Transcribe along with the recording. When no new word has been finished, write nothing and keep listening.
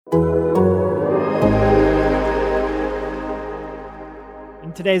In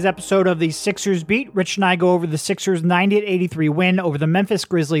today's episode of the Sixers Beat, Rich and I go over the Sixers' 90-83 win over the Memphis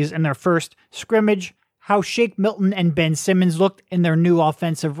Grizzlies in their first scrimmage, how Shake Milton and Ben Simmons looked in their new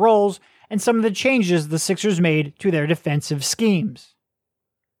offensive roles, and some of the changes the Sixers made to their defensive schemes.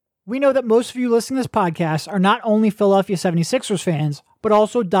 We know that most of you listening to this podcast are not only Philadelphia 76ers fans, but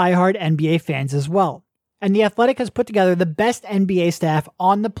also diehard NBA fans as well. And The Athletic has put together the best NBA staff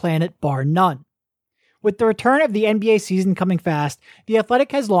on the planet, bar none. With the return of the NBA season coming fast, The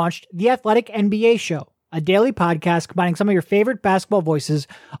Athletic has launched The Athletic NBA Show, a daily podcast combining some of your favorite basketball voices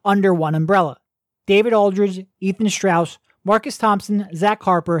under one umbrella. David Aldridge, Ethan Strauss, Marcus Thompson, Zach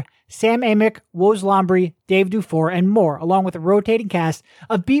Harper, Sam Amick, Woj Lombry, Dave Dufour, and more, along with a rotating cast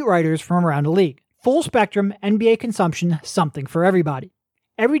of beat writers from around the league. Full spectrum NBA consumption, something for everybody.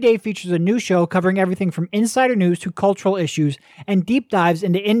 Every day features a new show covering everything from insider news to cultural issues and deep dives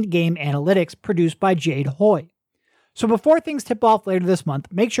into in-game analytics produced by Jade Hoy. So before things tip off later this month,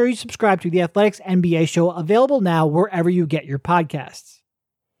 make sure you subscribe to The Athletic's NBA Show, available now wherever you get your podcasts.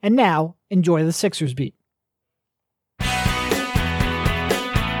 And now, enjoy the Sixers Beat.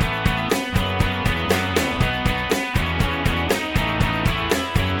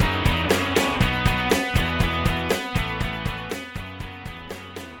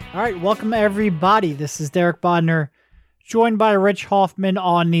 All right, welcome everybody. This is Derek Bodner, joined by Rich Hoffman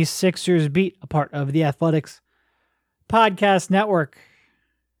on the Sixers Beat, a part of the Athletics Podcast Network.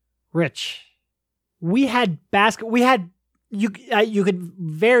 Rich, we had you could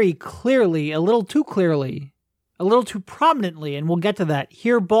very clearly, a little too prominently, and we'll get to that,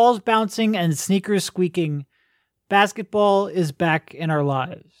 hear balls bouncing and sneakers squeaking. Basketball is back in our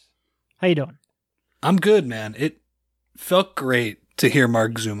lives. How you doing? I'm good, man. It felt great to hear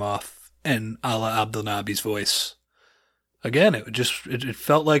Mark Zumoff and Ala Abdelnaby's voice. Again, it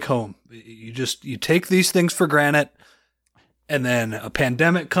felt like home. You take these things for granted, and then a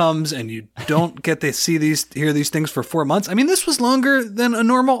pandemic comes and you don't get to hear these things for 4 months. I mean, this was longer than a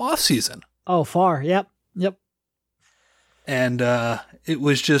normal off season. Oh, far. Yep. And it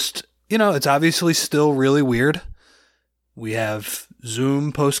was just, it's obviously still really weird. We have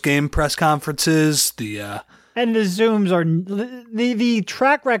Zoom post-game press conferences, and the Zooms are the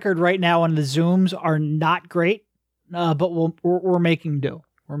track record right now on the Zooms are not great, but we're making do.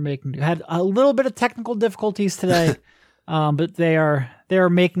 Had a little bit of technical difficulties today, but they are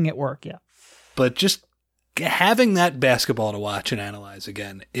making it work. Yeah. But just having that basketball to watch and analyze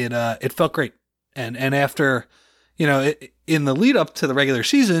again, it felt great. And after, in the lead up to the regular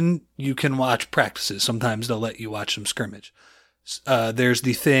season, you can watch practices. Sometimes they'll let you watch some scrimmage. There's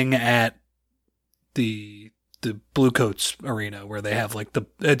the thing at the Blue Coats arena where they have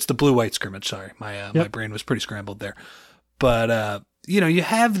it's the blue-white scrimmage. Sorry. My brain was pretty scrambled there. But, you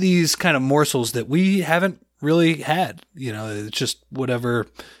have these kind of morsels that we haven't really had, it's just whatever,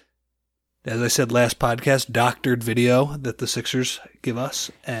 as I said, last podcast, doctored video that the Sixers give us.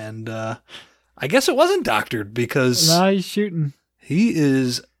 And, I guess it wasn't doctored because he's shooting. He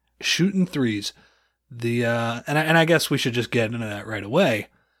is shooting threes. And I guess we should just get into that right away.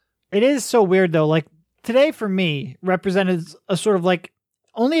 It is so weird though. Like, today for me represented a sort of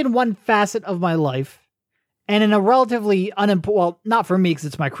only in one facet of my life, and in a relatively not for me because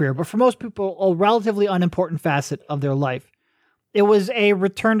it's my career, but for most people, a relatively unimportant facet of their life. It was a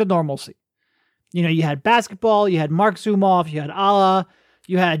return to normalcy. You had basketball, you had Mark Zumoff, you had Ala,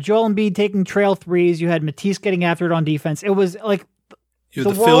 you had Joel Embiid taking trail threes, you had Matisse getting after it on defense. It was like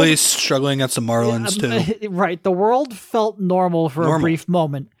the Phillies struggling against the Marlins too. Right. The world felt normal for a brief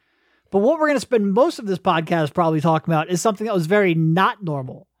moment. But what we're going to spend most of this podcast probably talking about is something that was very not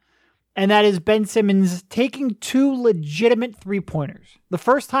normal. And that is Ben Simmons taking 2 legitimate three-pointers. The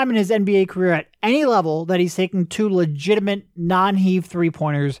first time in his NBA career at any level that he's taken 2 legitimate non-heave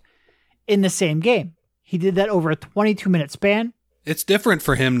three-pointers in the same game. He did that over a 22-minute span. It's different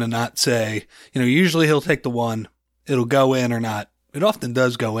for him to not say, usually he'll take the one, it'll go in or not. It often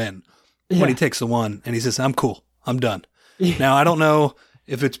does go in when he takes the one and he says, I'm cool, I'm done. Yeah. Now, I don't know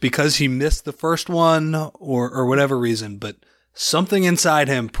if it's because he missed the first one or whatever reason, but something inside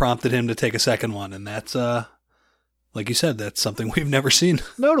him prompted him to take a second one. And that's, like you said, that's something we've never seen.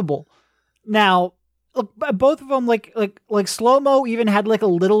 Notable. Now, both of them, like Slow-Mo even had a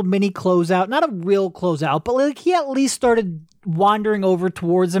little mini closeout, not a real closeout, but he at least started wandering over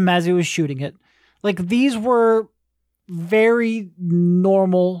towards him as he was shooting it. These were very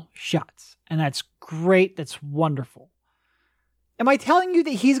normal shots, and that's great. That's wonderful. Am I telling you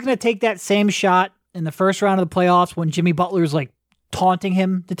that he's going to take that same shot in the first round of the playoffs when Jimmy Butler's taunting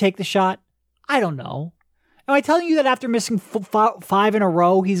him to take the shot? I don't know. Am I telling you that after missing 5 in a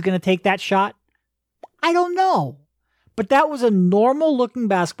row, he's going to take that shot? I don't know. But that was a normal looking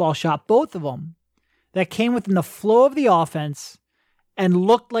basketball shot, both of them, that came within the flow of the offense and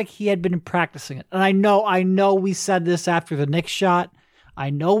looked like he had been practicing it. And I know we said this after the Knicks shot. I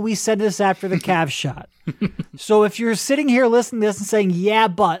know we said this after the Cavs shot. So if you're sitting here listening to this and saying, yeah,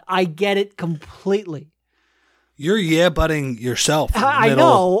 but I get it completely. You're yeah-butting yourself. I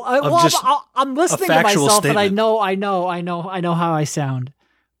know. I'm listening to myself, statement. And I know how I sound.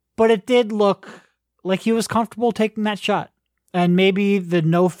 But it did look like he was comfortable taking that shot. And maybe the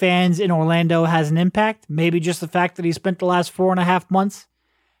no fans in Orlando has an impact. Maybe just the fact that he spent the last 4.5 months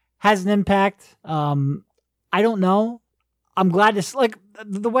has an impact. I don't know. I'm glad to, like,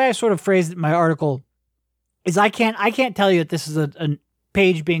 the way I sort of phrased it in my article is I can't tell you that this is a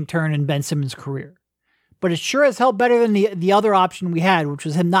page being turned in Ben Simmons' career. But it's sure as hell better than the other option we had, which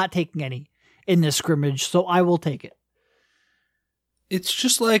was him not taking any in this scrimmage, so I will take it. It's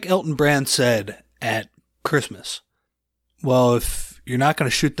just like Elton Brand said at Christmas. Well, if you're not going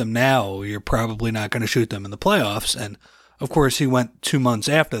to shoot them now, you're probably not going to shoot them in the playoffs. And, of course, he went 2 months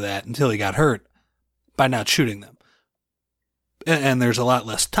after that until he got hurt by not shooting them. And there's a lot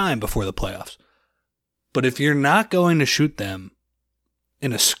less time before the playoffs. But if you're not going to shoot them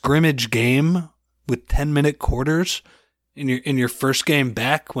in a scrimmage game with 10-minute quarters in your first game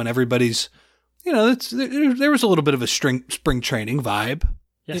back when everybody's, there was a little bit of a spring training vibe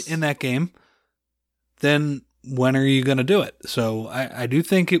in that game, then when are you going to do it? So I do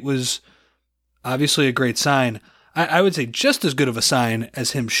think it was obviously a great sign. I would say just as good of a sign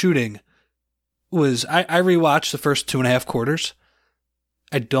as him shooting was I rewatched the first 2.5 quarters.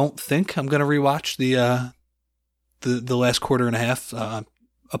 I don't think I'm going to rewatch the last quarter and a half.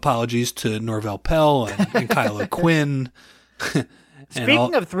 Apologies to Norvell Pell and Kyle O'Quinn.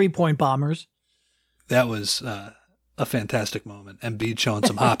 Speaking of 3-point bombers, that was a fantastic moment. Embiid showing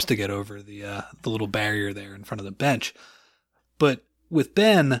some hops to get over the little barrier there in front of the bench. But with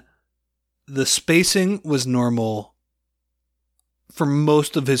Ben, the spacing was normal for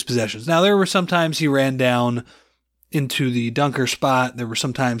most of his possessions. Now, there were some times he ran down into the dunker spot. There were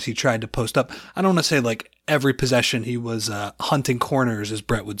some times he tried to post up. I don't want to say like every possession he was hunting corners, as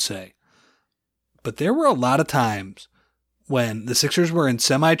Brett would say. But there were a lot of times when the Sixers were in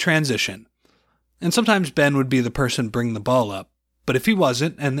semi-transition, and sometimes Ben would be the person bringing the ball up. But if he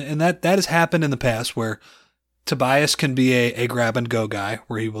wasn't, and that has happened in the past where Tobias can be a grab-and-go guy,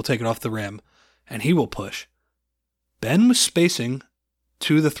 where he will take it off the rim, and he will push. Ben was spacing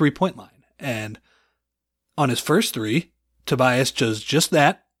to the three-point line, and on his first three, Tobias does just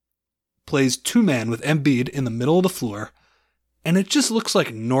that, plays two-man with Embiid in the middle of the floor, and it just looks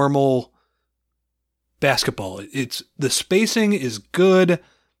like normal basketball. It's the spacing is good.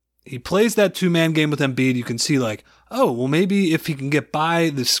 He plays that two-man game with Embiid. You can see like, oh, well, maybe if he can get by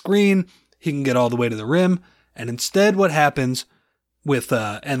the screen, he can get all the way to the rim. And instead what happens with,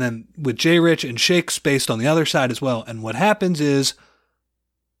 and then with J. Rich and Shake spaced on the other side as well. And what happens is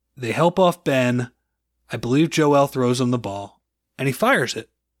they help off Ben. I believe Joel throws him the ball, and he fires it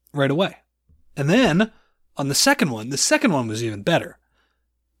right away. And then on the second one was even better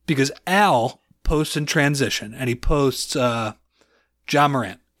because Al posts in transition, and he posts Ja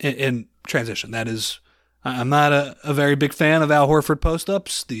Morant in transition. That is, I'm not a very big fan of Al Horford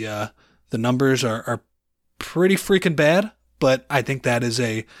post-ups. The numbers are pretty freaking bad, but I think that is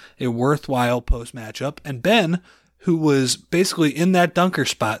a worthwhile post matchup. And Ben, who was basically in that dunker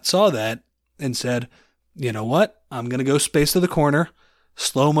spot, saw that and said, you know what? I'm going to go space to the corner.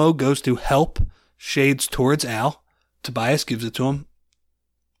 Slow-mo goes to help, shades towards Al. Tobias gives it to him,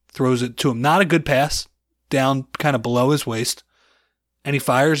 throws it to him. Not a good pass, down kind of below his waist. And he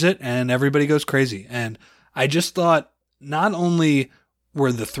fires it, and everybody goes crazy. And I just thought not only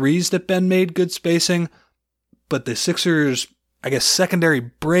were the threes that Ben made good spacing, but the Sixers, I guess, secondary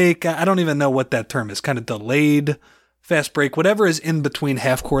break, I don't even know what that term is, kind of delayed fast break, whatever is in between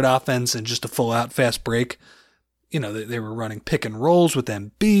half-court offense and just a full-out fast break. They were running pick and rolls with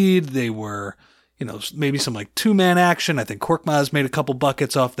Embiid. They were, maybe some like two-man action. I think Korkmaz made a couple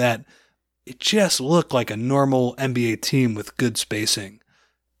buckets off that. It just looked like a normal NBA team with good spacing.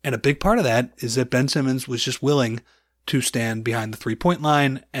 And a big part of that is that Ben Simmons was just willing to stand behind the three-point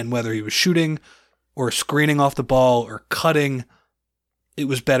line, and whether he was shooting or screening off the ball or cutting, it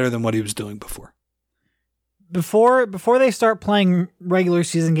was better than what he was doing before. Before they start playing regular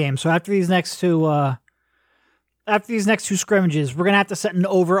season games, so after these next two scrimmages, we're gonna have to set an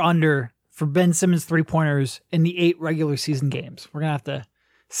over/under for Ben Simmons 3-pointers in the 8 regular season games. We're gonna have to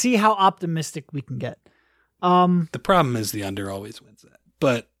see how optimistic we can get. The problem is the under always wins that.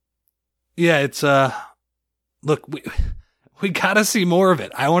 But yeah, it's look, we got to see more of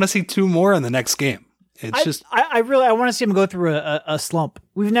it. I want to see 2 more in the next game. I want to see him go through a slump.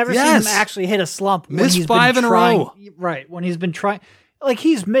 We've never seen him actually hit a slump. Missed 5 in a row. Right. When he's been trying, like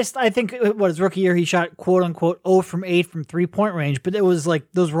he's missed, I think his rookie year, he shot quote unquote 0 from 8 from 3-point range, but it was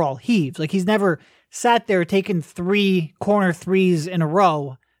like, those were all heaves. Like he's never sat there taking 3 corner threes in a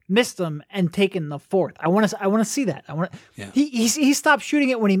row, missed them and taken the 4th. I want to see that. He stopped shooting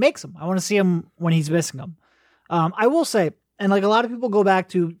it when he makes them. I want to see him when he's missing them. I will say, and like a lot of people go back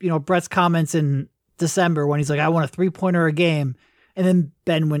to, Brett's comments in December when he's like, I want a 3-pointer a game. And then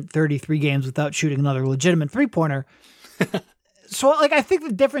Ben went 33 games without shooting another legitimate 3-pointer. So like, I think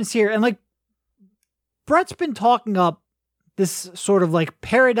the difference here, and like Brett's been talking up this sort of like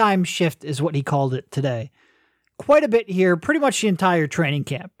paradigm shift is what he called it today. Quite a bit here, pretty much the entire training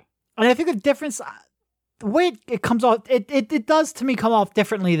camp. And I think the difference, the way it comes off, it does to me come off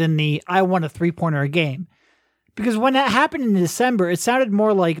differently than the I want a 3-pointer a game. Because when that happened in December, it sounded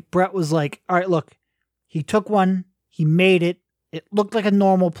more like Brett was like, all right, look, he took one, he made it, it looked like a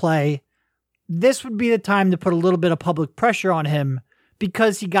normal play. This would be the time to put a little bit of public pressure on him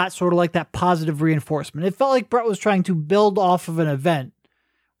because he got sort of like that positive reinforcement. It felt like Brett was trying to build off of an event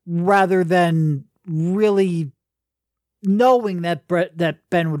rather than really knowing that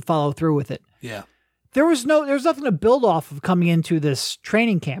Ben would follow through with it. Yeah. There was nothing to build off of coming into this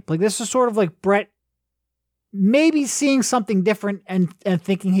training camp. Like this is sort of like Brett maybe seeing something different and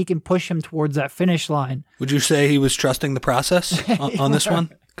thinking he can push him towards that finish line. Would you say he was trusting the process on this one?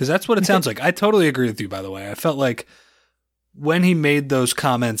 Because that's what it sounds like. I totally agree with you, by the way. I felt like when he made those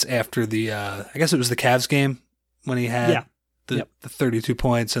comments after the, I guess it was the Cavs game, when he had the 32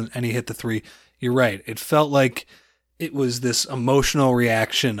 points and he hit the 3, you're right. It felt like it was this emotional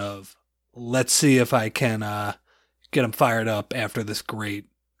reaction of, let's see if I can get him fired up after this great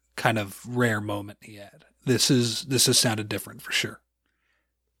kind of rare moment he had. This has sounded different for sure.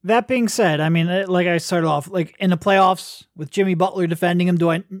 That being said, I mean, like I started off, like in the playoffs with Jimmy Butler defending him,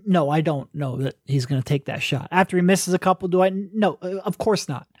 no, I don't know that he's going to take that shot. After he misses a couple, no, of course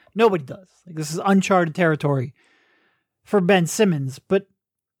not. Nobody does. Like this is uncharted territory for Ben Simmons. But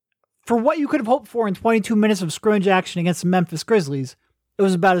for what you could have hoped for in 22 minutes of scrimmage action against the Memphis Grizzlies, it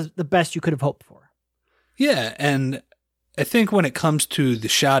was about the best you could have hoped for. Yeah, and I think when it comes to the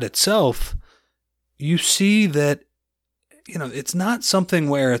shot itself, you see that, it's not something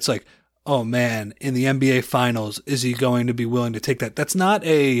where it's like, oh man, in the NBA Finals, is he going to be willing to take that? That's not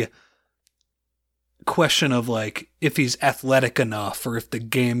a question of like if he's athletic enough or if the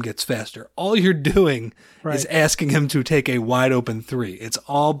game gets faster. All you're doing is asking him to take a wide open 3. It's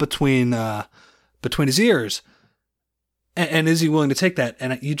all between his ears. And is he willing to take that?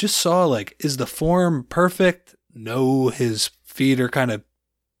 And you just saw, like, is the form perfect? No, his feet are kind of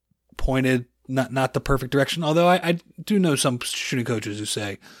pointed, not the perfect direction. Although I do know some shooting coaches who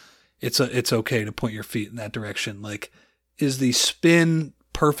say it's okay to point your feet in that direction. Like, is the spin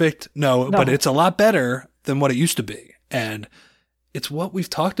perfect? No, but it's a lot better than what it used to be. And it's what we've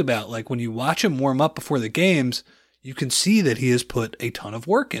talked about. Like, when you watch him warm up before the games, you can see that he has put a ton of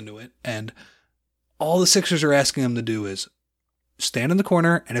work into it. And all the Sixers are asking him to do is stand in the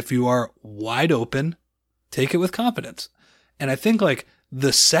corner, and if you are wide open, take it with confidence. And I think, like,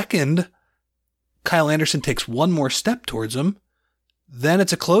 the second Kyle Anderson takes one more step towards him, then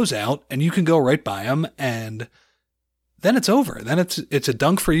it's a closeout, and you can go right by him, and then it's over. Then it's a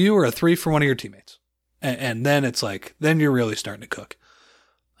dunk for you or a 3 for one of your teammates. And then it's like, then you're really starting to cook.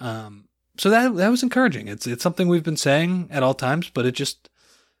 So that was encouraging. It's something we've been saying at all times, but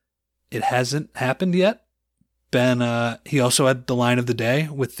it hasn't happened yet. Ben, he also had the line of the day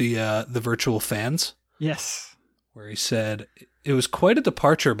with the virtual fans. Yes. Where he said, it was quite a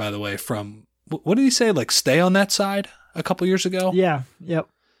departure, by the way, from, what did he say? Like, stay on that side a couple years ago? Yeah. Yep.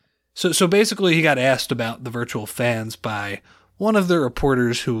 So basically he got asked about the virtual fans by one of the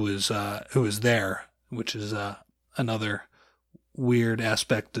reporters who was there, which is another weird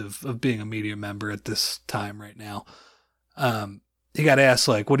aspect of being a media member at this time right now. He got asked,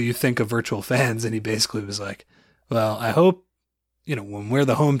 like, what do you think of virtual fans? And he basically was like, well, I hope, when we're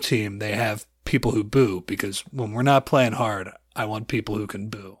the home team, they have people who boo, because when we're not playing hard, I want people who can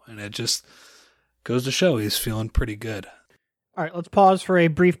boo. And it just goes to show he's feeling pretty good. All right, let's pause for a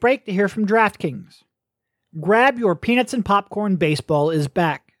brief break to hear from DraftKings. Grab Your Peanuts and Popcorn Baseball is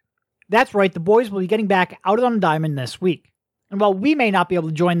back. That's right, the boys will be getting back out on the diamond this week. And while we may not be able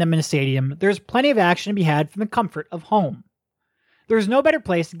to join them in a stadium, there's plenty of action to be had from the comfort of home. There's no better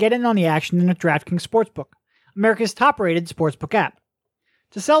place to get in on the action than at DraftKings Sportsbook, America's top-rated sportsbook app.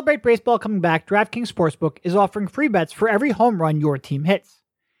 To celebrate baseball coming back, DraftKings Sportsbook is offering free bets for every home run your team hits.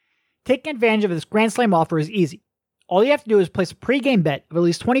 Taking advantage of this Grand Slam offer is easy. All you have to do is place a pregame bet of at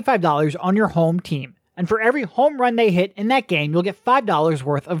least $25 on your home team, and for every home run they hit in that game, you'll get $5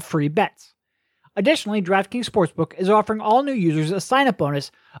 worth of free bets. Additionally, DraftKings Sportsbook is offering all new users a sign-up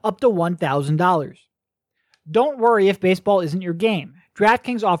bonus up to $1,000. Don't worry if baseball isn't your game.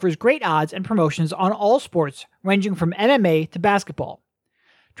 DraftKings offers great odds and promotions on all sports, ranging from MMA to basketball.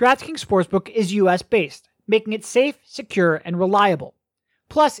 DraftKings Sportsbook is US-based, making it safe, secure, and reliable.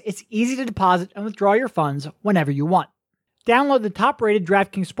 Plus, it's easy to deposit and withdraw your funds whenever you want. Download the top-rated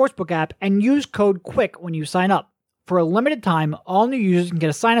DraftKings Sportsbook app and use code QUICK when you sign up. For a limited time, all new users can get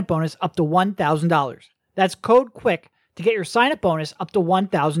a sign-up bonus up to $1,000. That's code QUICK to get your sign-up bonus up to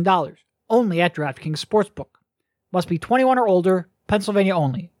 $1,000, only at DraftKings Sportsbook. Must be 21 or older, Pennsylvania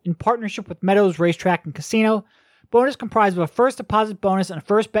only. In partnership with Meadows Racetrack and Casino. Bonus comprised of a first deposit bonus and a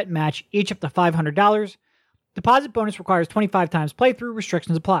first bet match, each up to $500. Deposit bonus requires 25 times playthrough.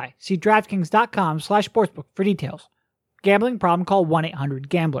 Restrictions apply. See DraftKings.com/sportsbook for details. Gambling problem? Call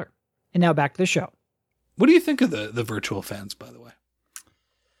 1-800-GAMBLER. And now back to the show. What do you think of the virtual fans, by the way?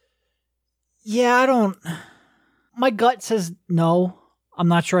 Yeah, my gut says no. I'm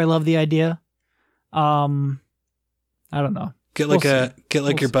not sure I love the idea. I don't know. Get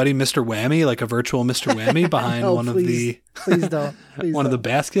your buddy Mr. Whammy, like a virtual Mr. Whammy behind no, one please, of the please don't. Please one don't. of the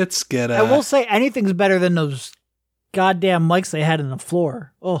baskets. I will say anything's better than those goddamn mics they had in the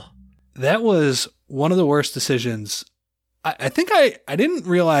floor. Oh, that was one of the worst decisions. I think I didn't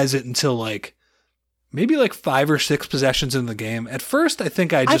realize it until maybe 5 or 6 possessions in the game. At first, I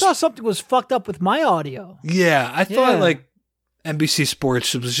think I thought something was fucked up with my audio. Yeah, I thought NBC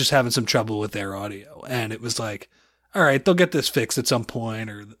Sports was just having some trouble with their audio, and it was like, all right, they'll get this fixed at some point,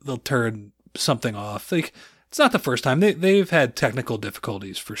 or they'll turn something off. It's not the first time. They've had technical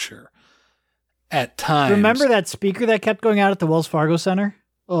difficulties for sure. At times. Remember that speaker that kept going out at the Wells Fargo Center?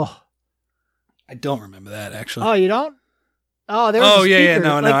 Oh. I don't remember that, actually. Oh, you don't? Oh, there was a speaker. Yeah.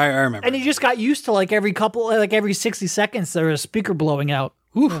 No, I remember. And you just got used to every 60 seconds there was a speaker blowing out.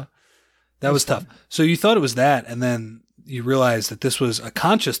 Oof. That was tough. So you thought it was that, and then you realized that this was a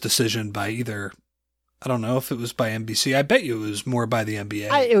conscious decision by either, I don't know if it was by NBC. I bet you it was more by the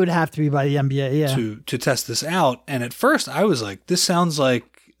NBA. It would have to be by the NBA, yeah. To test this out. And at first I was like, this sounds like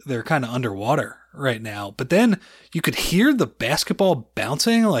they're kind of underwater right now. But then you could hear the basketball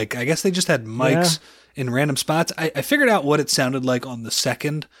bouncing. I guess they just had mics in random spots. I figured out what it sounded like on the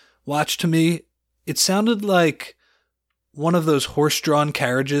second watch to me. It sounded like one of those horse-drawn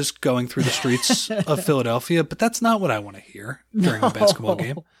carriages going through the streets of Philadelphia, but that's not what I want to hear during a basketball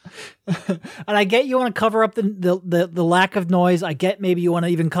game. And I get you want to cover up the lack of noise. I get maybe you want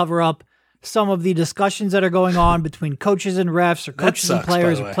to even cover up some of the discussions that are going on between coaches and refs, or coaches and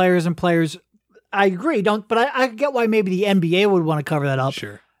players, or players and players. I agree. But I get why maybe the NBA would want to cover that up.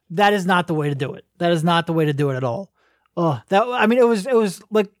 Sure. That is not the way to do it. That is not the way to do it at all. Oh, it was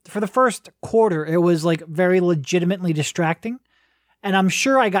like for the first quarter, it was very legitimately distracting. And I'm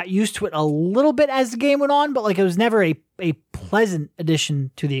sure I got used to it a little bit as the game went on, but it was never a pleasant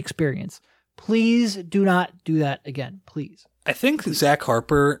addition to the experience. Please do not do that again. Please. I think Zach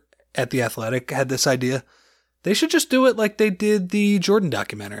Harper at The Athletic had this idea. They should just do it like they did the Jordan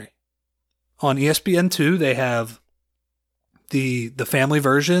documentary. On ESPN2, they have the family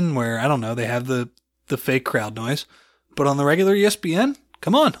version where, I don't know, they have the fake crowd noise. But on the regular ESPN,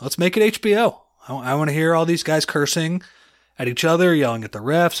 come on, let's make it HBO. I want to hear all these guys cursing at each other, yelling at the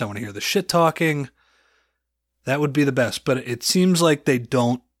refs. I want to hear the shit talking. That would be the best. But it seems like they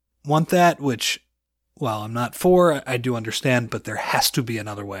don't want that, which, while I'm not for, I do understand, but there has to be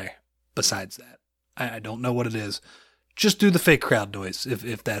another way besides that. I don't know what it is. Just do the fake crowd noise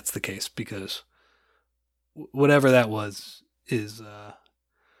if that's the case, because whatever that was is...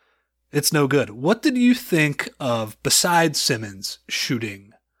 it's no good. What did you think of, besides Simmons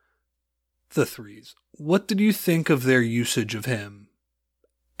shooting the threes, what did you think of their usage of him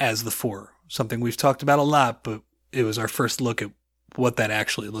as the 4? Something we've talked about a lot, but it was our first look at what that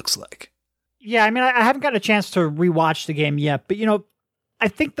actually looks like. Yeah, I haven't got a chance to rewatch the game yet, but I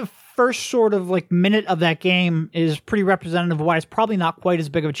think the first sort of minute of that game is pretty representative of why it's probably not quite as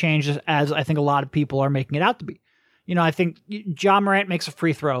big of a change as I think a lot of people are making it out to be. I think Ja Morant makes a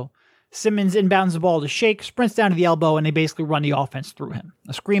free throw. Simmons inbounds the ball to Shake, sprints down to the elbow, and they basically run the offense through him.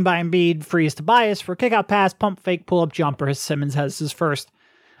 A screen by Embiid frees Tobias for a kick-out pass, pump fake, pull-up jumper. Simmons has his first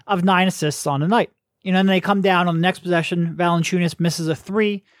of 9 assists on the night. Then they come down on the next possession. Valanciunas misses a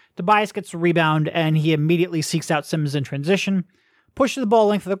 3. Tobias gets the rebound, and he immediately seeks out Simmons in transition, pushes the ball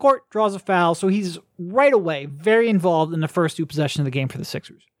length of the court, draws a foul, so he's right away very involved in the first 2 possessions of the game for the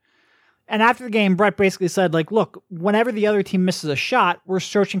Sixers. And after the game, Brett basically said, like, look, whenever the other team misses a shot, we're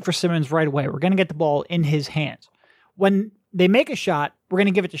searching for Simmons right away. We're going to get the ball in his hands. When they make a shot, we're going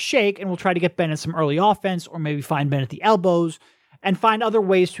to give it to Shake, and we'll try to get Ben in some early offense, or maybe find Ben at the elbows, and find other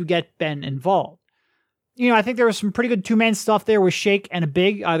ways to get Ben involved. I think there was some pretty good two-man stuff there with Shake and a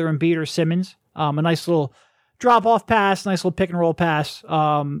big, either Embiid or Simmons. A nice little drop-off pass, nice little pick-and-roll pass.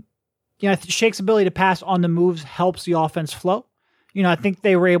 Shake's ability to pass on the moves helps the offense flow. I think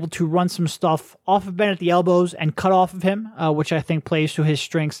they were able to run some stuff off of Ben at the elbows and cut off of him, which I think plays to his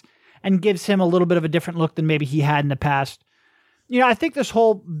strengths and gives him a little bit of a different look than maybe he had in the past. I think this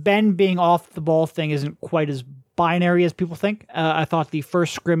whole Ben being off the ball thing isn't quite as binary as people think. I thought the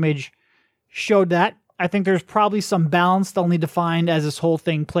first scrimmage showed that. I think there's probably some balance they'll need to find as this whole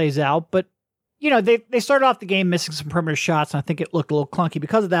thing plays out. But, they started off the game missing some perimeter shots, and I think it looked a little clunky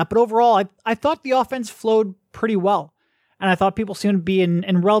because of that. But overall, I thought the offense flowed pretty well. And I thought people seemed to be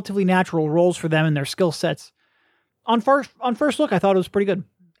in relatively natural roles for them and their skill sets. On first look, I thought it was pretty good.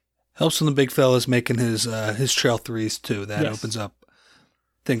 Helps when the big fella's making his trail threes, too. That opens up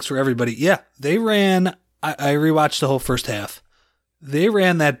things for everybody. Yeah, they ran, I rewatched the whole first half. They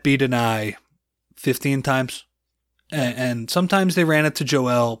ran that beat and I 15 times. And sometimes they ran it to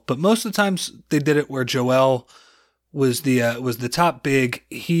Joel, but most of the times they did it where Joel was the top big.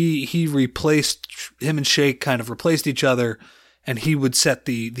 He replaced him and Shake, kind of replaced each other, and he would set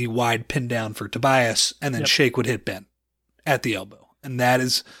the wide pin down for Tobias, and then Shake would hit Ben at the elbow. And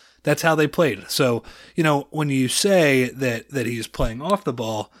that's how they played. So, when you say that he's playing off the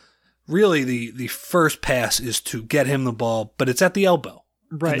ball, really the first pass is to get him the ball, but it's at the elbow.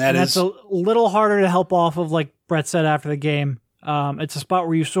 Right. And that's a little harder to help off of, like Brett said after the game. It's a spot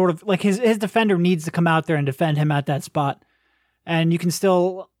where you sort of, like, his defender needs to come out there and defend him at that spot. And you can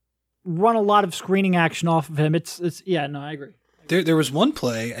still run a lot of screening action off of him. I agree. There was one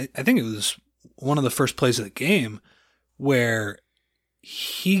play, I think it was one of the first plays of the game, where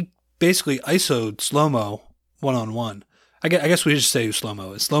he basically ISO'd Slow-Mo one-on-one. I guess we should say who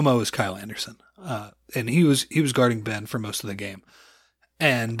Slow-Mo is. Slow-Mo is Kyle Anderson. And he was guarding Ben for most of the game.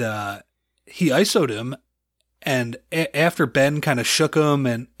 And he ISO'd him, and after Ben kind of shook him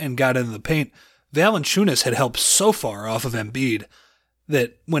and got into the paint, Valanciunas had helped so far off of Embiid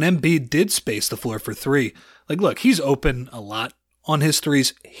that when Embiid did space the floor for three, like, look, he's open a lot on his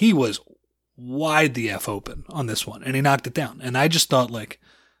threes. He was wide the F open on this one, and he knocked it down. And I just thought, like,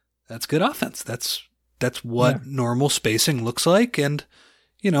 that's good offense. That's what normal spacing looks like. And,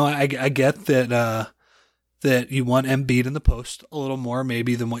 I get that that you want Embiid in the post a little more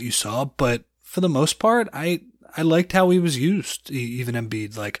maybe than what you saw, but for the most part, I liked how he was used, even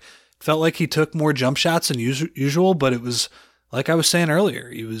Embiid. Like, felt like he took more jump shots than usual, but it was, like I was saying earlier,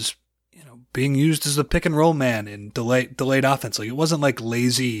 he was, being used as the pick and roll man in delayed offense. Like, it wasn't like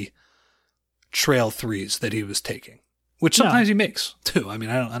lazy trail threes that he was taking, which sometimes he makes too. I mean,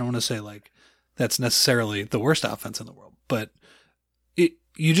 I don't want to say like that's necessarily the worst offense in the world, but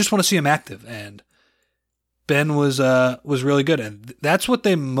you just want to see him active, and Ben was really good, and that's what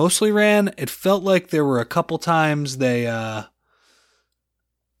they mostly ran. It felt like there were a couple times they, at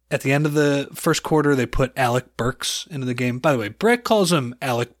the end of the first quarter, they put Alec Burks into the game. By the way, Brett calls him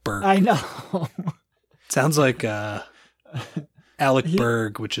Alec Burke. I know. Sounds like Alec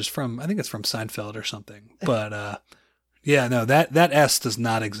Berg, which is I think it's from Seinfeld or something. But that S does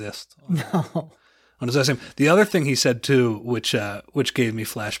not exist. No. On his last name. The other thing he said too, which gave me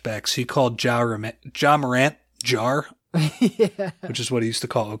flashbacks, he called Ja Morant Jar, which is what he used to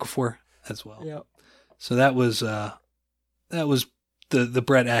call Okafor as well. Yep. So that was the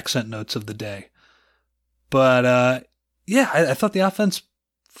Brett accent notes of the day. But I thought the offense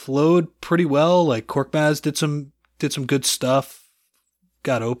flowed pretty well. Like, Korkmaz did some good stuff,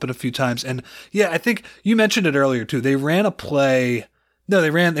 got open a few times, and I think you mentioned it earlier too. They ran a play. No, they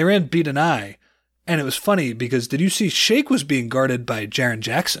ran beat and I. And it was funny because did you see Shake was being guarded by Jaren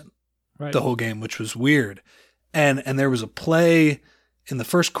Jackson the whole game, which was weird. And there was a play in the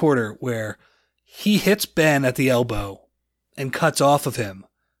first quarter where he hits Ben at the elbow and cuts off of him,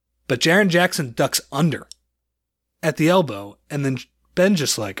 but Jaren Jackson ducks under at the elbow, and then Ben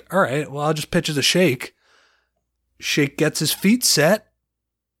just like, all right, well, I'll just pitch it to Shake. Shake gets his feet set,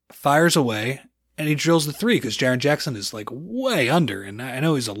 fires away, and he drills the three because Jaren Jackson is like way under. And I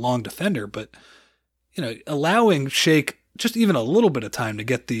know he's a long defender, but allowing Shake just even a little bit of time to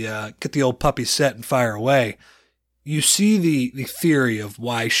get the old puppy set and fire away, you see the theory of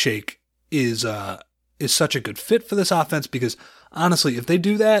why Shake is such a good fit for this offense. Because honestly, if they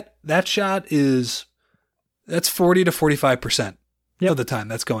do that shot that's 40 to 45% of the time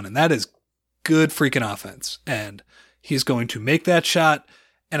that's going in. That is good freaking offense, and he's going to make that shot.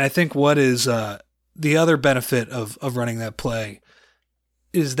 And I think what is the other benefit of running that play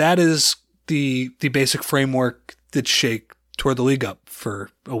is the basic framework that Shake toward the league up for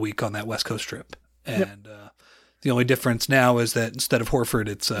a week on that West Coast trip. And the only difference now is that instead of Horford,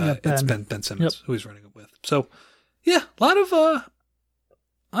 it's Ben Simmons who he's running it with. So, yeah, a lot of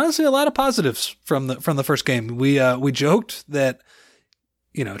honestly a lot of positives from the first game. We joked that,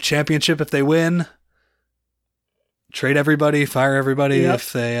 you know, championship if they win, trade everybody, fire everybody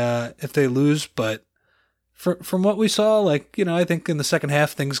if they lose. But from what we saw, like, you know, I think in the second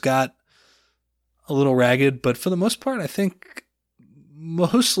half things got a little ragged, but for the most part, I think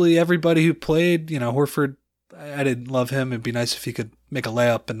mostly everybody who played, you know, Horford, I didn't love him. It'd be nice if he could make a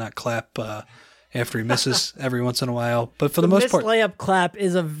layup and not clap after he misses every once in a while. But for the most part, layup clap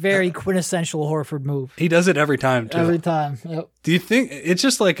is a very quintessential Horford move. He does it every time too. Every time. Yep. Do you think it's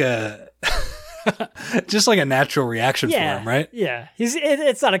just like a natural reaction for him, right? Yeah.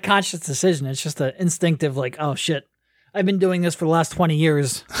 It's not a conscious decision. It's just an instinctive, like, oh shit, I've been doing this for the last 20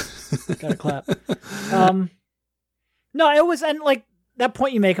 years. Gotta clap. No, it was, and like that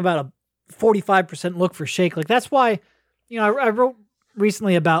point you make about a 45% look for Shake. Like that's why, you know, I wrote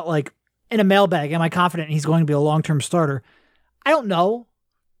recently about like in a mailbag, am I confident he's going to be a long-term starter? I don't know,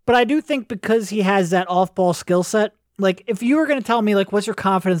 but I do think because he has that off-ball skill set, like if you were going to tell me like, what's your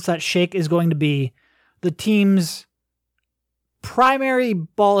confidence that Shake is going to be the team's primary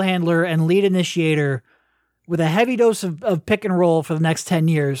ball handler and lead initiator with a heavy dose of pick and roll for the next 10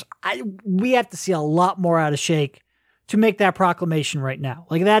 years, we have to see a lot more out of Shake to make that proclamation right now.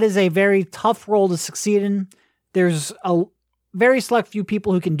 Like that is a very tough role to succeed in. There's a very select few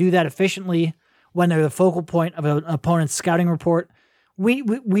people who can do that efficiently when they're the focal point of an opponent's scouting report. We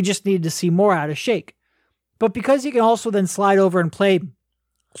just needed to see more out of Shake. But because he can also then slide over and play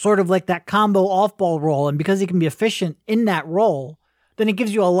sort of like that combo off-ball role, and because he can be efficient in that role, then it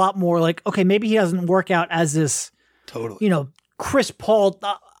gives you a lot more like, okay, maybe he doesn't work out as this, you know, Chris Paul,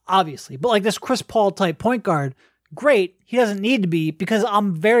 obviously, but like this Chris Paul type point guard. Great. He doesn't need to be, because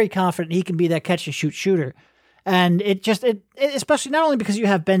I'm very confident he can be that catch and shoot shooter. And it especially not only because you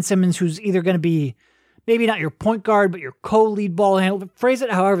have Ben Simmons, who's either going to be maybe not your point guard, but your co-lead ball handler, phrase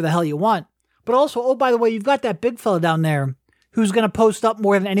it however the hell you want. But also, oh, by the way, you've got that big fella down there who's going to post up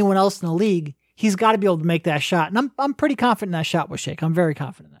more than anyone else in the league. He's got to be able to make that shot. And I'm pretty confident in that shot with Shake. I'm very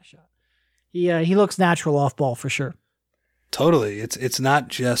confident in that shot. He looks natural off ball for sure. Totally. It's not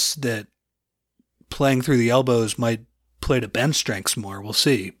just that playing through the elbows might play to Ben's strengths more. We'll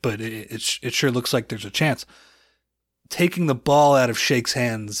see. But it sure looks like there's a chance. Taking the ball out of Shake's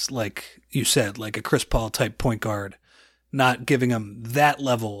hands, like you said, like a Chris Paul type point guard, not giving him that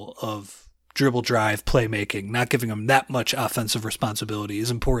level of dribble drive playmaking, not giving him that much offensive responsibility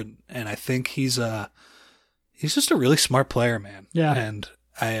is important. And I think he's just a really smart player, man. Yeah. And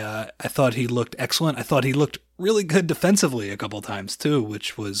I thought he looked excellent. I thought he looked really good defensively a couple times too,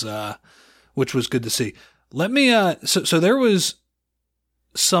 which was good to see. Let me so there was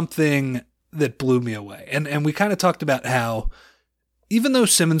something that blew me away. And we kind of talked about how even though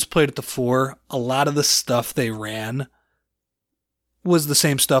Simmons played at the 4, a lot of the stuff they ran was the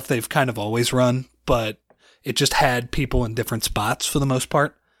same stuff they've kind of always run, but it just had people in different spots for the most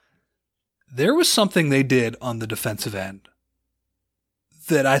part. There was something they did on the defensive end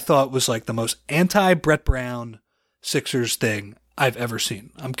that I thought was like the most anti-Brett Brown Sixers thing I've ever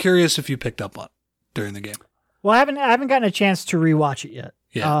seen. I'm curious if you picked up on it during the game. Well, I haven't gotten a chance to rewatch it yet.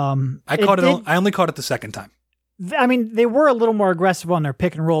 Yeah. I only caught it the second time. I mean, they were a little more aggressive on their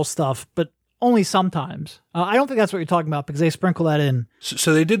pick and roll stuff, but only sometimes. I don't think that's what you're talking about, because they sprinkle that in.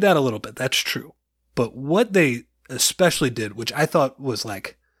 So they did that a little bit. That's true. But what they especially did, which I thought was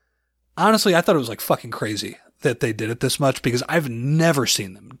like, honestly, I thought it was like fucking crazy that they did it this much, because I've never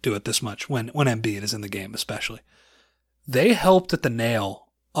seen them do it this much when Embiid is in the game, especially. They helped at the nail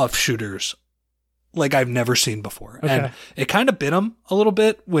of shooters like I've never seen before. Okay. And it kind of bit them a little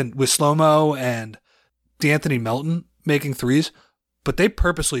bit with Slow-Mo and D'Anthony Melton making threes, but they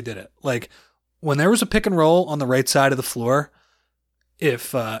purposely did it. Like when there was a pick and roll on the right side of the floor,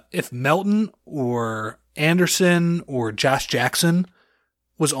 if Melton or Anderson or Josh Jackson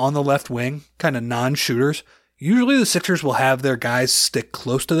was on the left wing, kind of non-shooters, usually the Sixers will have their guys stick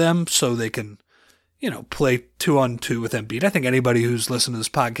close to them so they can, play 2-on-2 with Embiid. I think anybody who's listened to this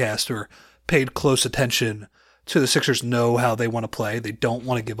podcast or paid close attention to the Sixers know how they want to play. They don't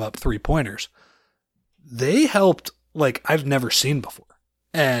want to give up 3-pointers. They helped like I've never seen before.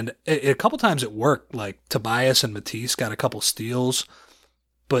 And a couple times it worked. Like Tobias and Matisse got a couple steals.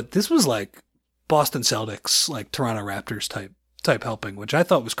 But this was like Boston Celtics, like Toronto Raptors type helping, which I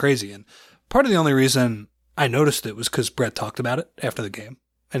thought was crazy. And part of the only reason I noticed it was because Brett talked about it after the game.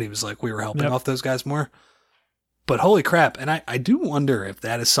 and he was like, we were helping off those guys more. But holy crap. And I do wonder if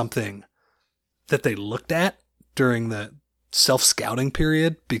that is something that they looked at during the self-scouting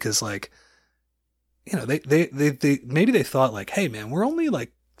period, because like, you know, they maybe they thought like, hey man, we're only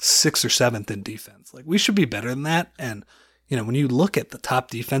like 6th or 7th in defense. Like we should be better than that. And, you know, when you look at the top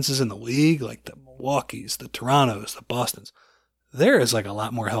defenses in the league, like the Milwaukee's, the Toronto's, the Boston's, there is like a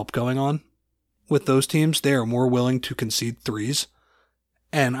lot more help going on with those teams. They are more willing to concede threes.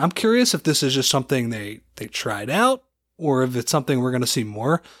 And I'm curious if this is just something they tried out, or if it's something we're going to see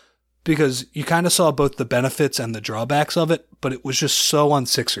more, because you kind of saw both the benefits and the drawbacks of it, but it was just so on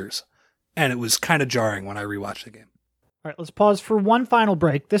Sixers. And it was kind of jarring when I rewatched the game. All right, let's pause for one final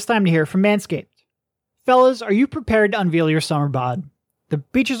break, this time to hear from Manscaped. Fellas, are you prepared to unveil your summer bod? The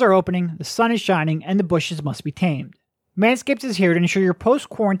beaches are opening, the sun is shining, and the bushes must be tamed. Manscaped is here to ensure your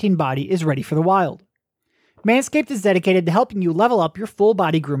post-quarantine body is ready for the wild. Manscaped is dedicated to helping you level up your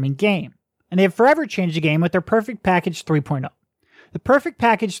full-body grooming game, and they have forever changed the game with their Perfect Package 3.0. The Perfect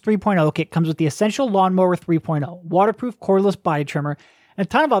Package 3.0 kit comes with the Essential Lawnmower 3.0, waterproof cordless body trimmer, and a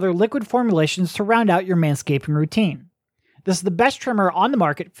ton of other liquid formulations to round out your manscaping routine. This is the best trimmer on the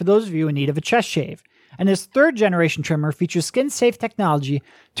market for those of you in need of a chest shave, and this 3rd-generation trimmer features skin-safe technology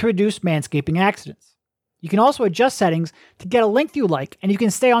to reduce manscaping accidents. You can also adjust settings to get a length you like, and you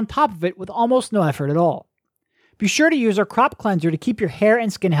can stay on top of it with almost no effort at all. Be sure to use our Crop Cleanser to keep your hair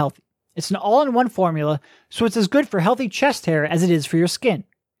and skin healthy. It's an all-in-one formula, so it's as good for healthy chest hair as it is for your skin.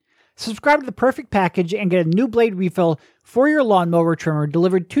 Subscribe to the Perfect Package and get a new blade refill for your lawnmower trimmer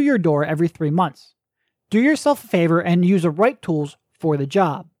delivered to your door every 3 months. Do yourself a favor and use the right tools for the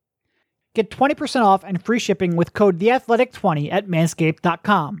job. Get 20% off and free shipping with code TheAthletic20 at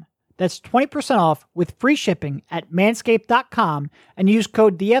manscaped.com. That's 20% off with free shipping at manscaped.com and use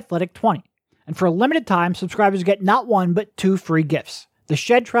code TheAthletic20. And for a limited time, subscribers get not one, but 2 free gifts. The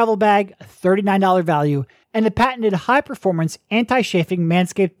Shed Travel Bag, a $39 value, and the patented high-performance anti-chafing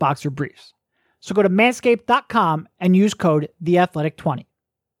Manscaped Boxer Briefs. So go to manscaped.com and use code TheAthletic20.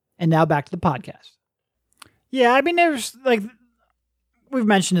 And now back to the podcast. Yeah, I mean, there's, like, we've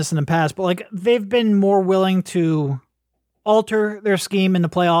mentioned this in the past, but, like, they've been more willing to alter their scheme in the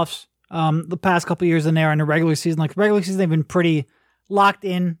playoffs the past couple of years than they are in the regular season. Like, the regular season, they've been pretty locked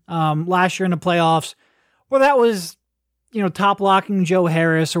in. Last year in the playoffs, where that was, you know, top locking Joe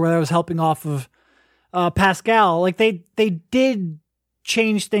Harris, or whether it was helping off of Pascal. Like they did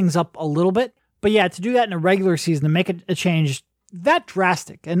change things up a little bit, but yeah, to do that in a regular season, to make it a change that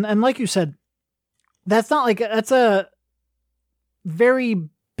drastic, and like you said, that's a very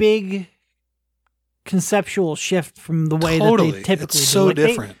big conceptual shift from the way that they typically it's so do.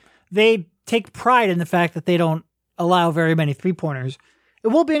 Like different. They take pride in the fact that they don't allow very many 3-pointers. It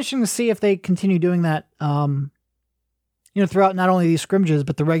will be interesting to see if they continue doing that, you know, throughout not only these scrimmages,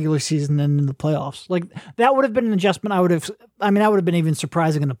 but the regular season and in the playoffs. Like, that would have been an adjustment that would have been even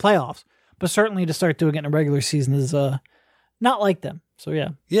surprising in the playoffs, but certainly to start doing it in a regular season is not like them. So, yeah.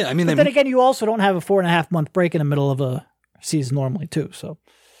 Yeah, I mean, but then again, you also don't have a 4.5 month break in the middle of a season normally, too. So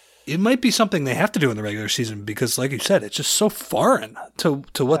it might be something they have to do in the regular season because, like you said, it's just so foreign to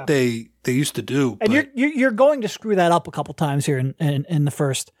what they used to do. And you're going to screw that up a couple times here in the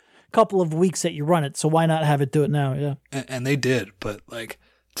first couple of weeks that you run it. So why not have it do it now? Yeah, and they did. But like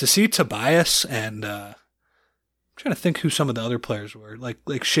to see Tobias and I'm trying to think who some of the other players were,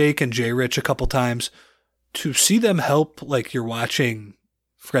 like Shake and J Rich a couple times, to see them help like you're watching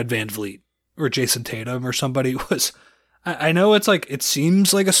Fred VanVleet or Jason Tatum or somebody was. I know it's like it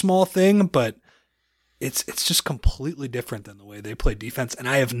seems like a small thing, but it's just completely different than the way they play defense, and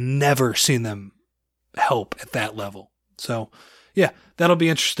I have never seen them help at that level. So, yeah, that'll be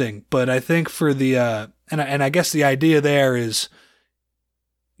interesting. But I think for the and I guess the idea there is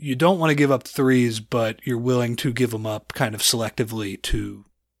you don't want to give up threes, but you're willing to give them up kind of selectively to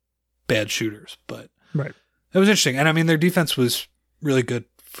bad shooters. But right, that was interesting, and I mean their defense was really good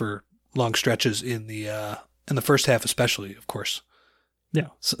for long stretches in the first half, especially, of course. Yeah,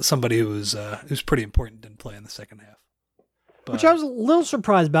 somebody who's pretty important didn't play in the second half. But, which I was a little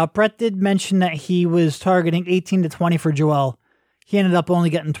surprised about. Brett did mention that he was targeting 18 to 20 for Joel. He ended up only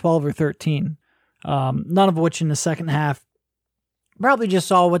getting 12 or 13, none of which in the second half. Probably just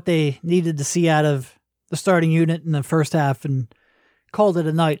saw what they needed to see out of the starting unit in the first half and called it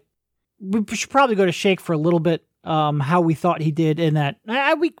a night. We should probably go to Shake for a little bit, how we thought he did in that.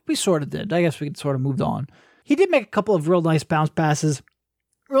 We sort of did. I guess we sort of moved on. He did make a couple of real nice bounce passes.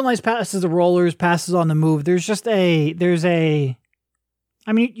 Real nice passes to rollers, passes on the move. There's a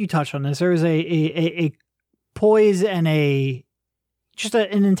I mean, you touched on this. There's a poise and an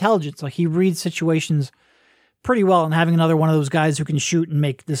intelligence. Like he reads situations pretty well, and having another one of those guys who can shoot and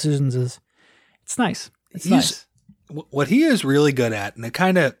make decisions it's nice. It's nice. What he is really good at, and it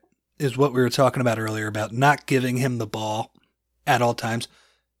kind of is what we were talking about earlier about not giving him the ball at all times.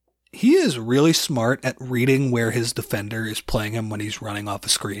 He is really smart at reading where his defender is playing him when he's running off a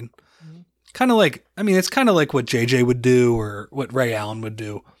screen. Mm-hmm. Kind of like, I mean, it's kind of like what JJ would do or what Ray Allen would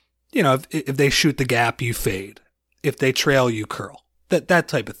do. You know, if they shoot the gap, you fade. If they trail, you curl. That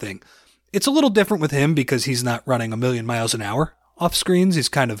type of thing. It's a little different with him because he's not running a million miles an hour off screens. He's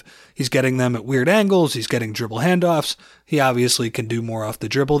getting them at weird angles. He's getting dribble handoffs. He obviously can do more off the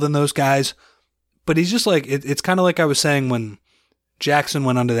dribble than those guys. But he's just like, it's kind of like I was saying when Jackson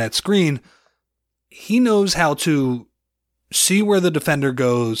went under that screen. He knows how to see where the defender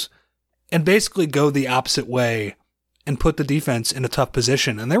goes and basically go the opposite way and put the defense in a tough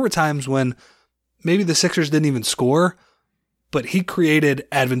position. And there were times when maybe the Sixers didn't even score, but he created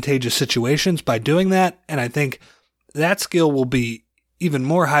advantageous situations by doing that. And I think that skill will be even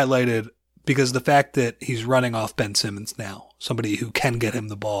more highlighted because the fact that he's running off Ben Simmons now, somebody who can get him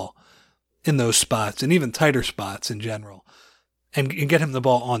the ball in those spots and even tighter spots in general and get him the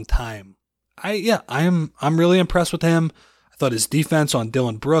ball on time. I'm really impressed with him. I thought his defense on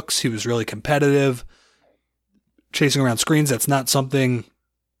Dylan Brooks, he was really competitive. Chasing around screens, that's not something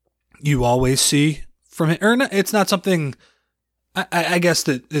you always see from him. Or it's not something, I guess,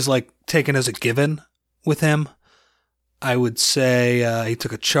 that is like taken as a given with him. I would say he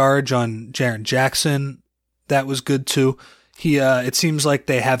took a charge on Jaren Jackson. That was good too. It seems like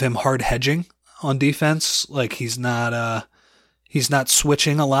they have him hard hedging on defense. Like he's not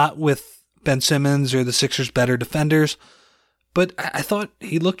switching a lot with Ben Simmons or the Sixers' better defenders. But I thought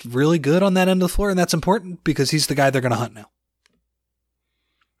he looked really good on that end of the floor, and that's important because he's the guy they're going to hunt now.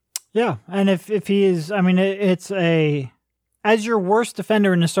 Yeah, and if he is, I mean, it's as your worst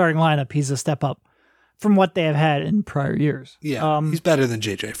defender in the starting lineup, he's a step up from what they have had in prior years. Yeah, he's better than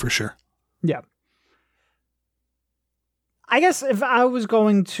JJ for sure. Yeah. I guess if I was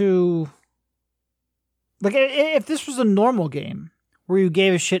going to, like, if this was a normal game where you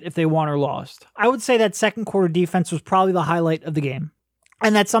gave a shit if they won or lost, I would say that second quarter defense was probably the highlight of the game.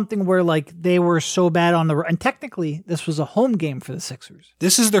 And that's something where, like, they were so bad on the road. And technically, this was a home game for the Sixers.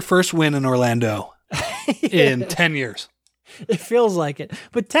 This is their first win in Orlando in 10 years. It feels like it.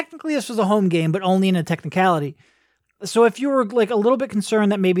 But technically, this was a home game, but only in a technicality. So if you were, like, a little bit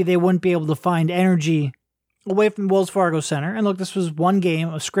concerned that maybe they wouldn't be able to find energy away from Wells Fargo Center, and look, this was one game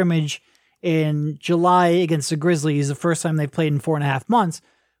of scrimmage in July against the Grizzlies, the first time they've played in 4.5 months.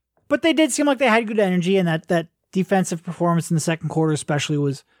 But they did seem like they had good energy, and that defensive performance in the second quarter especially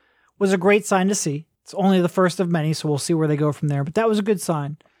was a great sign to see. It's only the first of many, so we'll see where they go from there. But that was a good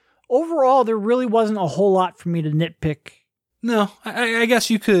sign. Overall, there really wasn't a whole lot for me to nitpick. No, I guess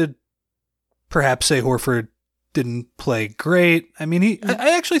you could perhaps say Horford didn't play great. I mean,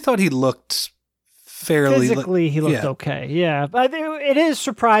 I actually thought he looked fairly... Physically, he looked okay, yeah. But it is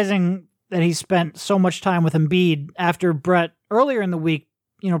surprising that he spent so much time with Embiid after Brett earlier in the week,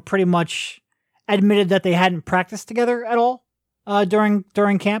 pretty much admitted that they hadn't practiced together at all during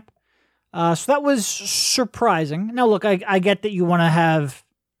camp. So that was surprising. Now, look, I get that you want to have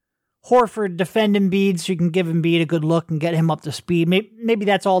Horford defend Embiid so you can give Embiid a good look and get him up to speed. Maybe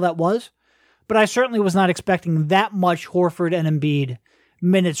that's all that was. But I certainly was not expecting that much Horford and Embiid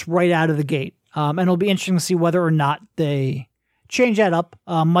minutes right out of the gate. And it'll be interesting to see whether or not they change that up.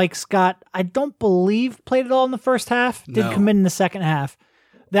 Mike Scott, I don't believe, played it all in the first half. Did come in the second half.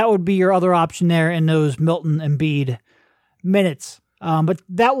 That would be your other option there in those Milton Embiid minutes. But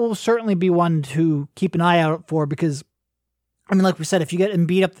that will certainly be one to keep an eye out for because, I mean, like we said, if you get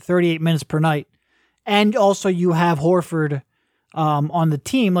Embiid up to 38 minutes per night, and also you have Horford on the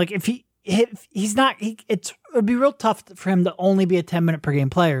team, like it would be real tough for him to only be a 10-minute per game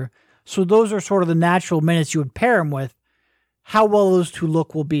player. So those are sort of the natural minutes you would pair him with. How well those two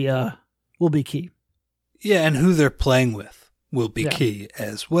look will be key. Yeah, and who they're playing with will be key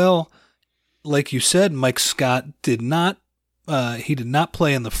as well. Like you said, Mike Scott did not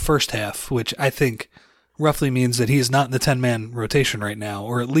play in the first half, which I think roughly means that he is not in the 10-man rotation right now,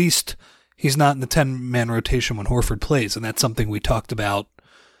 or at least he's not in the 10-man rotation when Horford plays, and that's something we talked about,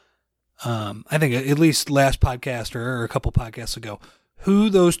 I think at least last podcast or a couple podcasts ago.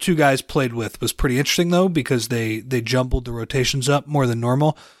 Who those two guys played with was pretty interesting, though, because they jumbled the rotations up more than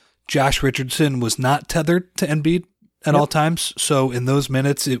normal. Josh Richardson was not tethered to Embiid at all times, so in those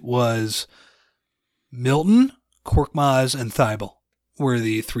minutes it was Milton, Korkmaz, and Thibault were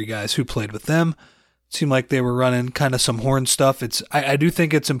the three guys who played with them. It seemed like they were running kind of some horn stuff. I do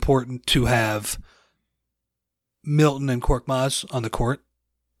think it's important to have Milton and Korkmaz on the court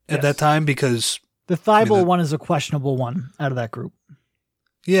at that time because The Thibault one is a questionable one out of that group.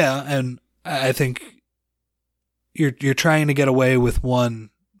 Yeah, and I think you're trying to get away with one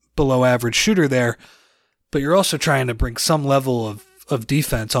below average shooter there, but you're also trying to bring some level of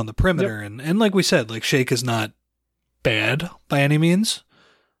defense on the perimeter. Yep. And like we said, like Shake is not bad by any means.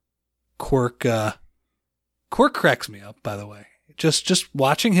 Cork cracks me up, by the way. Just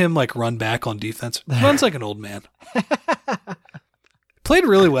watching him like run back on defense. Runs like an old man. Played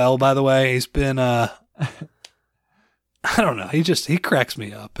really well, by the way. He's been I don't know. He cracks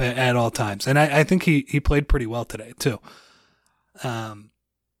me up at all times. And I think he played pretty well today too.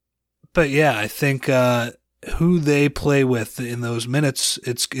 But yeah, I think who they play with in those minutes,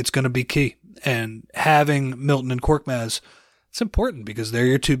 it's going to be key. And having Milton and Korkmaz, it's important because they're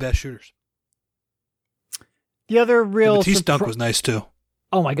your two best shooters. The other real... The Matisse dunk was nice too.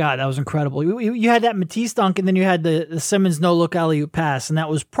 Oh my God, that was incredible. You had that Matisse dunk, and then you had the Simmons no-look alley-oop pass, and that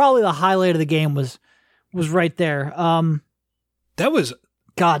was probably the highlight of the game was right there. That was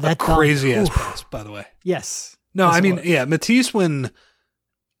that crazy-ass pass, by the way. Yes. No, I mean, yeah, Matisse, when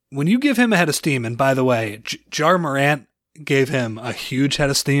you give him a head of steam, and by the way, Jar Morant gave him a huge head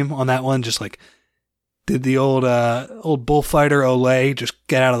of steam on that one, just like did the old bullfighter Olay, just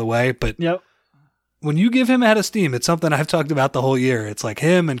get out of the way. But yep. When you give him a head of steam, it's something I've talked about the whole year. It's like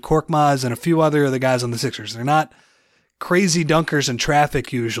him and Korkmaz and a few other of the guys on the Sixers. They're not crazy dunkers in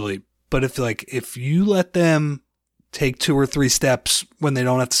traffic usually, but if you let them take 2 or 3 steps when they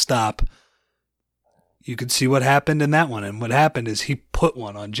don't have to stop, you could see what happened in that one. And what happened is he put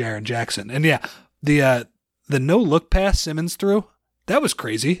one on Jaren Jackson. And yeah, the no-look pass Simmons threw, that was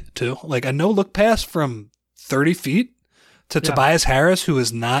crazy too. Like a no-look pass from 30 feet to Tobias Harris, who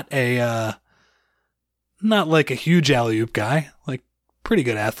is not like a huge alley-oop guy, like pretty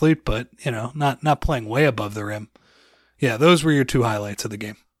good athlete, but not playing way above the rim. Yeah, those were your 2 highlights of the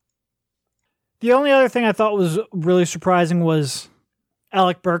game. The only other thing I thought was really surprising was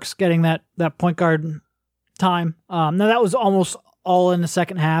Alec Burks getting that point guard time. Now that was almost all in the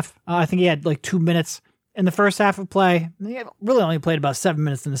second half. I think he had like 2 minutes in the first half of play. He really only played about 7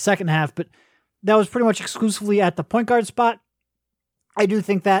 minutes in the second half, but that was pretty much exclusively at the point guard spot. I do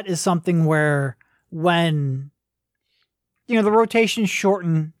think that is something where when the rotations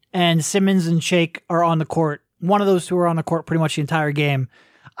shorten and Simmons and Shake are on the court, one of those two are on the court pretty much the entire game,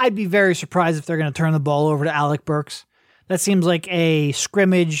 I'd be very surprised if they're going to turn the ball over to Alec Burks. That seems like a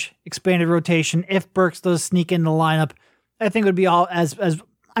scrimmage expanded rotation. If Burks does sneak in the lineup, I think it would be all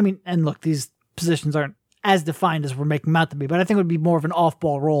and look, these positions aren't as defined as we're making them out to be, but I think it would be more of an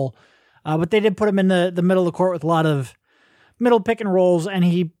off-ball role. But they did put him in the middle of the court with a lot of middle pick and rolls, and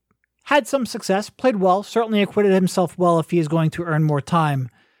he had some success, played well, certainly acquitted himself well if he is going to earn more time.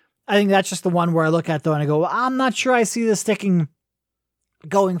 I think that's just the one where I look at, though, and I go, I'm not sure I see this sticking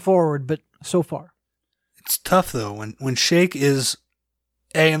going forward, but so far. It's tough, though, when Shake is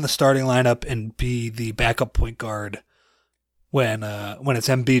A, in the starting lineup, and B, the backup point guard when it's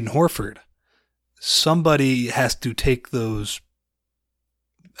Embiid and Horford. Somebody has to take those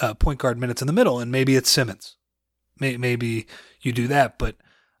point guard minutes in the middle, and maybe it's Simmons. Maybe you do that, but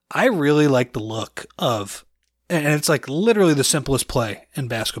I really like the look of, and it's like literally the simplest play in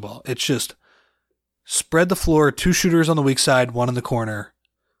basketball. It's just spread the floor, 2 shooters on the weak side, 1 in the corner,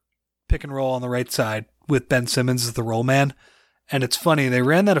 pick and roll on the right side with Ben Simmons as the roll man. And it's funny, they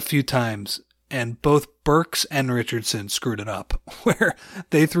ran that a few times, and both Burks and Richardson screwed it up, where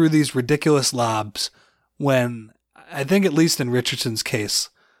they threw these ridiculous lobs when, I think at least in Richardson's case,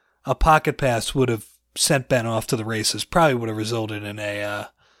 a pocket pass would have sent Ben off to the races, probably would have resulted in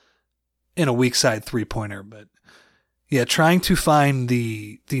a weak side 3-pointer. But yeah, trying to find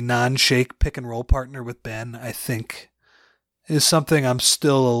the non-Shake pick and roll partner with Ben, I think, is something I'm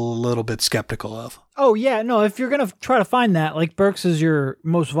still a little bit skeptical of. Oh yeah, no, if you're going to try to find that, like Burks is your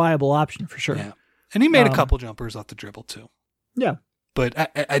most viable option for sure. Yeah. And he made a couple jumpers off the dribble too. Yeah.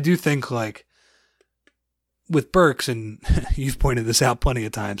 But I do think like with Burks, and you've pointed this out plenty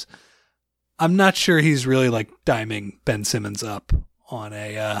of times, I'm not sure he's really like diming Ben Simmons up on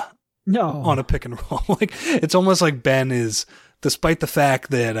a pick and roll. Like it's almost like Ben is, despite the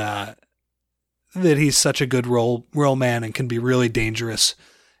fact that he's such a good roll man and can be really dangerous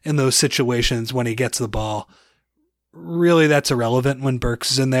in those situations when he gets the ball, really that's irrelevant when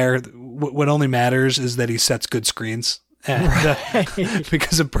Burks is in there. What only matters is that he sets good screens. And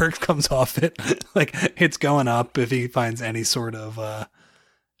because if Burks comes off it, like it's going up if he finds any sort of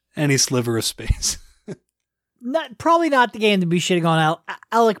any sliver of space. Probably not the game to be shitting on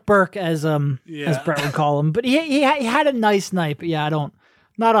Alec Burke as Brett would call him, but he had a nice night. But yeah,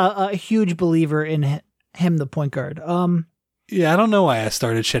 not a huge believer in him, the point guard. Yeah, I don't know why I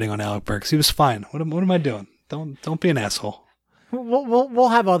started shitting on Alec Burks. He was fine. What am I doing? Don't be an asshole. We'll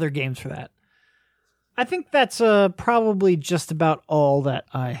have other games for that. I think that's probably just about all that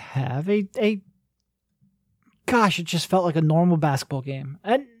I have. Gosh, it just felt like a normal basketball game.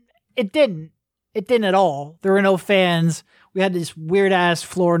 And it didn't. It didn't at all. There were no fans. We had this weird-ass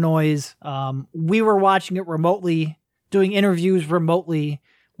floor noise. We were watching it remotely, doing interviews remotely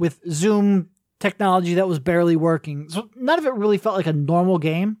with Zoom technology that was barely working. So none of it really felt like a normal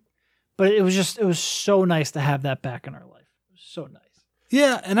game, but it was so nice to have that back in our life. It was so nice.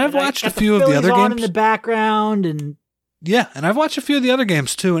 Yeah, and I've watched a few of the other games in the background, and I've watched a few of the other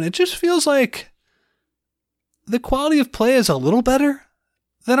games too, and it just feels like the quality of play is a little better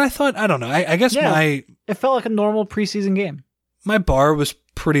than I thought. I don't know. I guess it felt like a normal preseason game. My bar was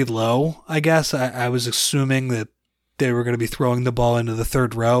pretty low. I guess I was assuming that they were going to be throwing the ball into the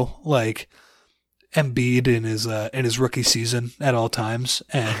third row, like Embiid in his rookie season at all times,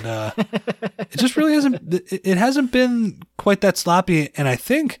 and it just really hasn't been quite that sloppy. And I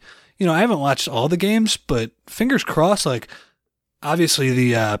think, I haven't watched all the games, but fingers crossed. Like, obviously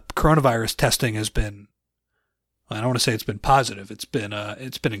the coronavirus testing has been, I don't want to say it's been positive. It's been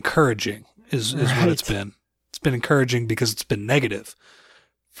encouraging is what it's been. It's been encouraging because it's been negative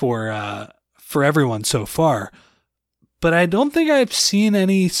for everyone so far. But I don't think I've seen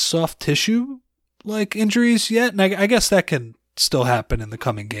any soft tissue like injuries yet, and I guess that can still happen in the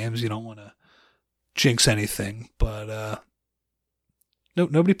coming games. You don't want to jinx anything, but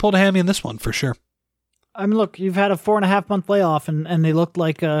nobody pulled a hammy in this one for sure. I mean, look, you've had a 4.5 month layoff, and they looked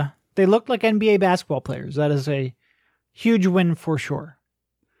like NBA basketball players. That is a huge win for sure.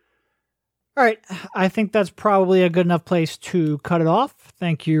 All right, I think that's probably a good enough place to cut it off.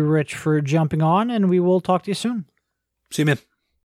 Thank you, Rich, for jumping on, and we will talk to you soon. See you, man.